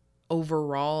design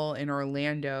overall in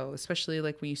Orlando, especially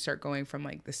like when you start going from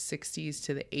like the 60s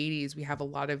to the 80s, we have a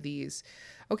lot of these,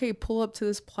 okay, pull up to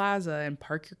this plaza and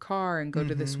park your car and go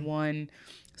to this one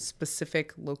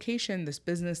specific location, this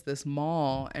business, this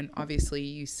mall. And obviously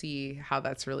you see how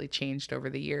that's really changed over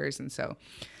the years. And so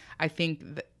I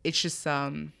think that it's just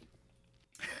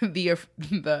the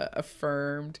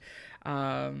affirmed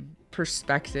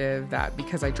perspective that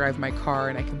because I drive my car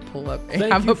and I can pull up and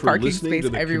have a parking space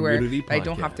everywhere I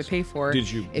don't have to pay for.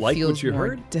 Did you it like feels what you more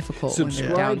heard? difficult Subscribe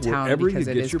when you're downtown wherever because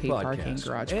you it get is your paid podcast. parking,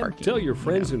 garage and parking. tell your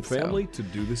friends and so family to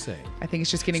do the same. I think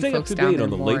it's just getting Stay up folks to down date there on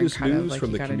the more latest and kind of news like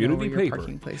from you the gotta know community where your paper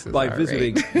parking places by are,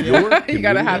 visiting right? your You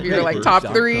gotta have your like top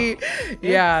 3.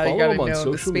 Yeah, follow you gotta them on know the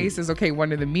social spaces. media. Okay, when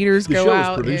do the meters The go show is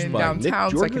out produced in by Nick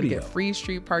downtown so I can Giorgio. get free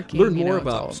street parking? Learn more it's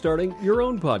about all, starting your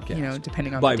own podcast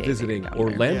depending on by the day visiting that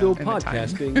you're down there and the time.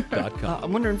 orlandopodcasting.com.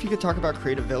 I'm wondering if you could talk about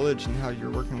Creative Village and how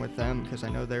you're working with them, because I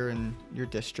know they're in your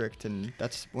district, and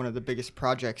that's one of the biggest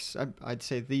projects, I'd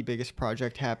say the biggest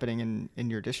project happening in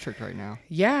your district right now.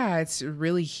 Yeah, it's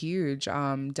really huge.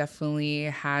 Definitely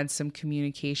had some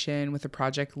communication with the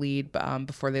project lead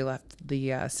before they left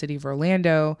the city of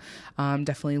Orlando.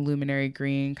 Definitely Luminary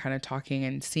Green, kind of talking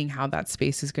and seeing how that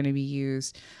space is going to be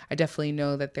used. I definitely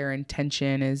know that their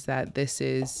intention is that this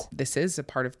is a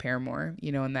part of Paramore,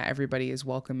 and that everybody is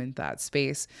welcome in that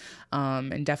space.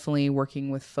 And definitely working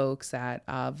with folks at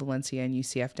Valencia and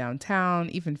UCF downtown,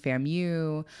 even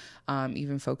FAMU,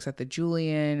 even folks at the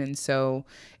Julian. And so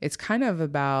it's kind of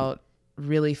about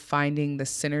really finding the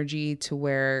synergy to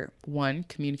where, one,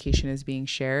 communication is being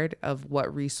shared of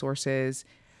what resources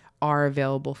are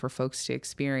available for folks to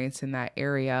experience in that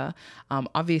area.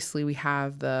 Obviously, we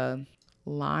have the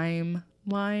Lime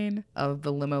line of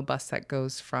the limo bus that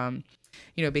goes from,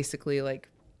 basically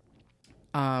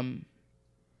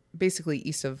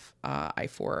east of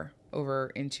I-4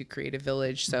 over into Creative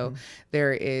Village. So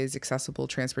there is accessible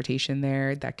transportation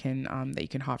there that you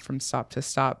can hop from stop to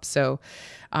stop. So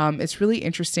it's really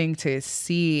interesting to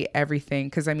see everything.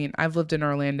 Cause I mean, I've lived in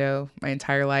Orlando my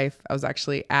entire life. I was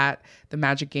actually at the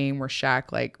Magic game where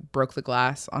Shaq like broke the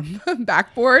glass on the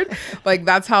backboard. Like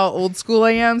that's how old school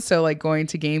I am. So like going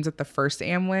to games at the first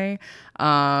Amway.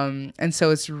 And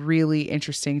so it's really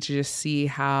interesting to just see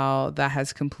how that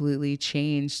has completely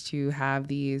changed to have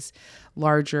these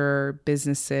larger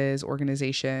businesses,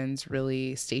 organizations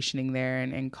really stationing there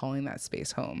and calling that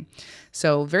space home.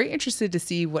 So very interested to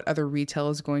see what other retail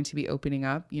is going to be opening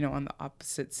up, on the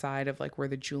opposite side of like where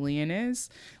the Julian is,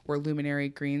 where Luminary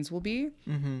Greens will be.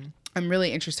 I'm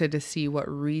really interested to see what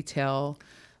retail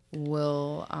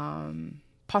will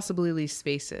possibly lease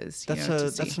spaces.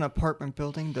 That's an apartment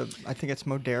building. I think it's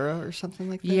Modera or something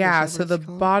like that. Yeah. So the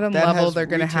bottom level, they're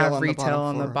going to have retail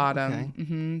on the floor. bottom.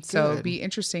 Okay. So it'd be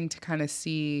interesting to kind of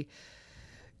see.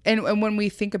 And when we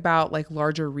think about like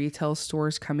larger retail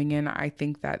stores coming in, I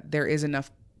think that there is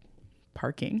enough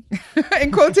parking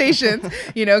in quotations,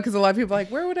 because a lot of people are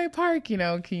like, where would I park?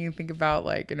 Can you think about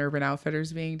like an Urban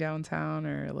Outfitters being downtown,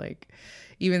 or like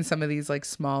even some of these like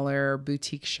smaller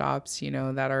boutique shops,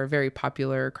 that are very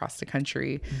popular across the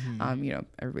country.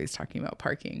 Everybody's talking about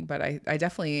parking, but I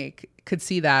definitely could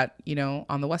see that,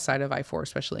 on the west side of I-4,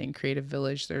 especially in Creative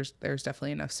Village, there's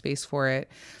definitely enough space for it.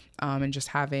 and just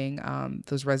having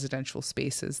those residential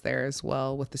spaces there as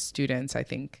well with the students, I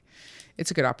think it's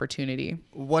a good opportunity.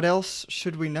 What else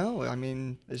should we know? I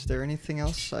mean, is there anything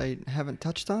else I haven't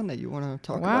touched on that you want to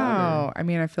talk about? Wow. I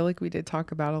mean, I feel like we did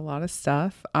talk about a lot of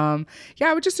stuff. Yeah,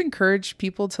 I would just encourage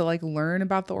people to like learn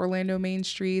about the Orlando main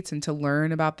streets and to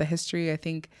learn about the history. I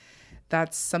think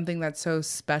that's something that's so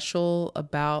special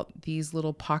about these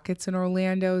little pockets in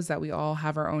Orlando is that we all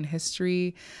have our own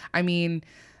history. I mean,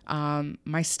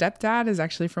 my stepdad is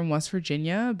actually from West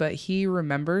Virginia, but he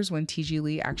remembers when T.G.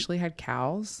 Lee actually had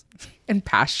cows and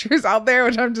pastures out there,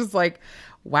 which I'm just like,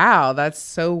 wow, that's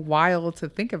so wild to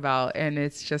think about. And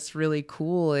it's just really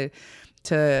cool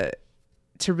to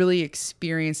really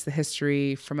experience the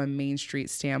history from a Main Street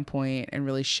standpoint and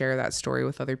really share that story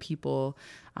with other people.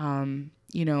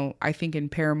 You know, I think in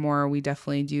Paramore, we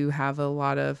definitely do have a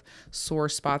lot of sore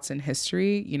spots in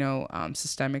history, you know,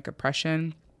 systemic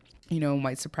oppression, you know,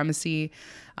 white supremacy,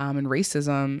 and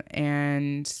racism.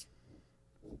 And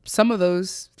some of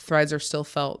those threads are still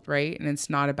felt, right? And it's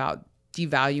not about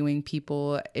devaluing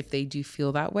people if they do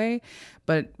feel that way,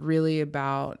 but really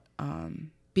about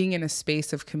being in a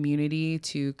space of community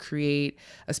to create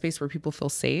a space where people feel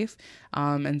safe,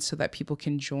 and so that people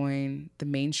can join the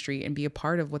Main Street and be a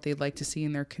part of what they'd like to see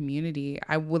in their community.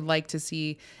 I would like to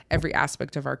see every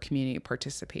aspect of our community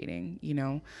participating, you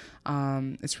know.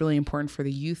 It's really important for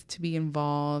the youth to be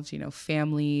involved, you know,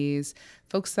 families,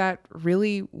 folks that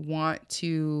really want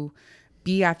to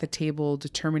be at the table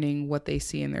determining what they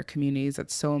see in their communities.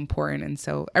 That's so important. And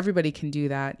so everybody can do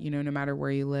that, you know, no matter where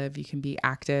you live, you can be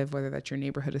active, whether that's your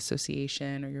neighborhood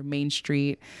association or your Main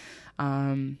Street.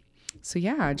 So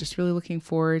yeah, just really looking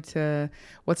forward to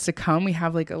what's to come. We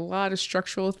have like a lot of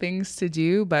structural things to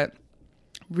do, but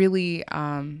really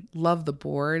love the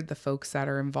board, the folks that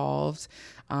are involved.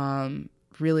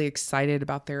 Really excited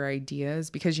about their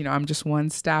ideas because, you know, I'm just one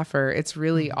staffer. It's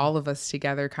really all of us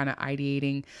together kind of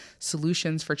ideating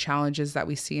solutions for challenges that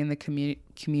we see in the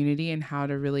community and how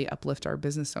to really uplift our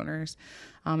business owners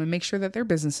and make sure that their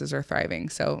businesses are thriving.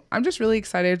 So I'm just really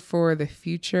excited for the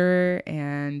future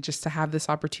and just to have this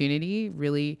opportunity.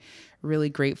 Really, really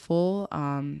grateful.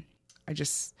 My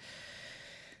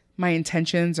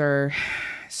intentions are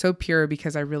so pure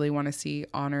because I really want to see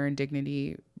honor and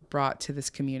dignity brought to this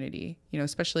community, you know,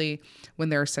 especially when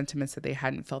there are sentiments that they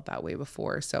hadn't felt that way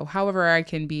before. So however I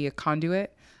can be a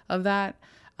conduit of that,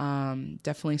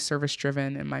 definitely service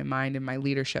driven in my mind and my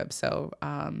leadership. So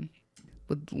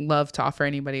would love to offer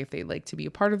anybody, if they'd like to be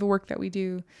a part of the work that we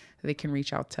do, they can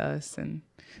reach out to us, and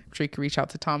I'm sure you can reach out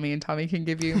to Tommy and Tommy can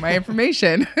give you my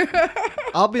information.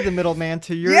 I'll be the middleman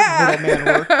to your middleman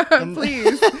work.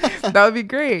 Please. That would be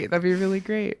great. That'd be really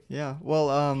great. Yeah.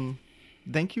 Well,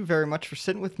 thank you very much for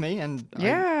sitting with me. And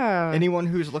anyone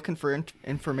who's looking for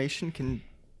information can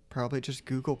probably just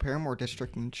Google Paramore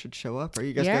District and it should show up. Right?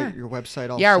 You guys got your website all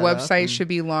set up? Yeah, our website should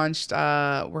be launched.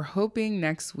 We're hoping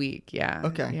next week. Yeah.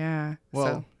 Okay. Yeah. Well,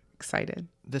 so excited.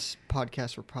 This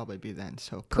podcast will probably be then.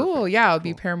 So cool. Perfect. Yeah, it'll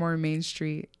be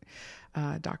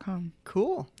ParamoreMainStreet.com.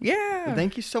 Cool. Yeah. Well,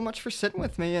 thank you so much for sitting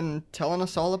with me and telling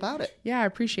us all about it. Yeah, I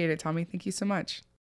appreciate it, Tommy. Thank you so much.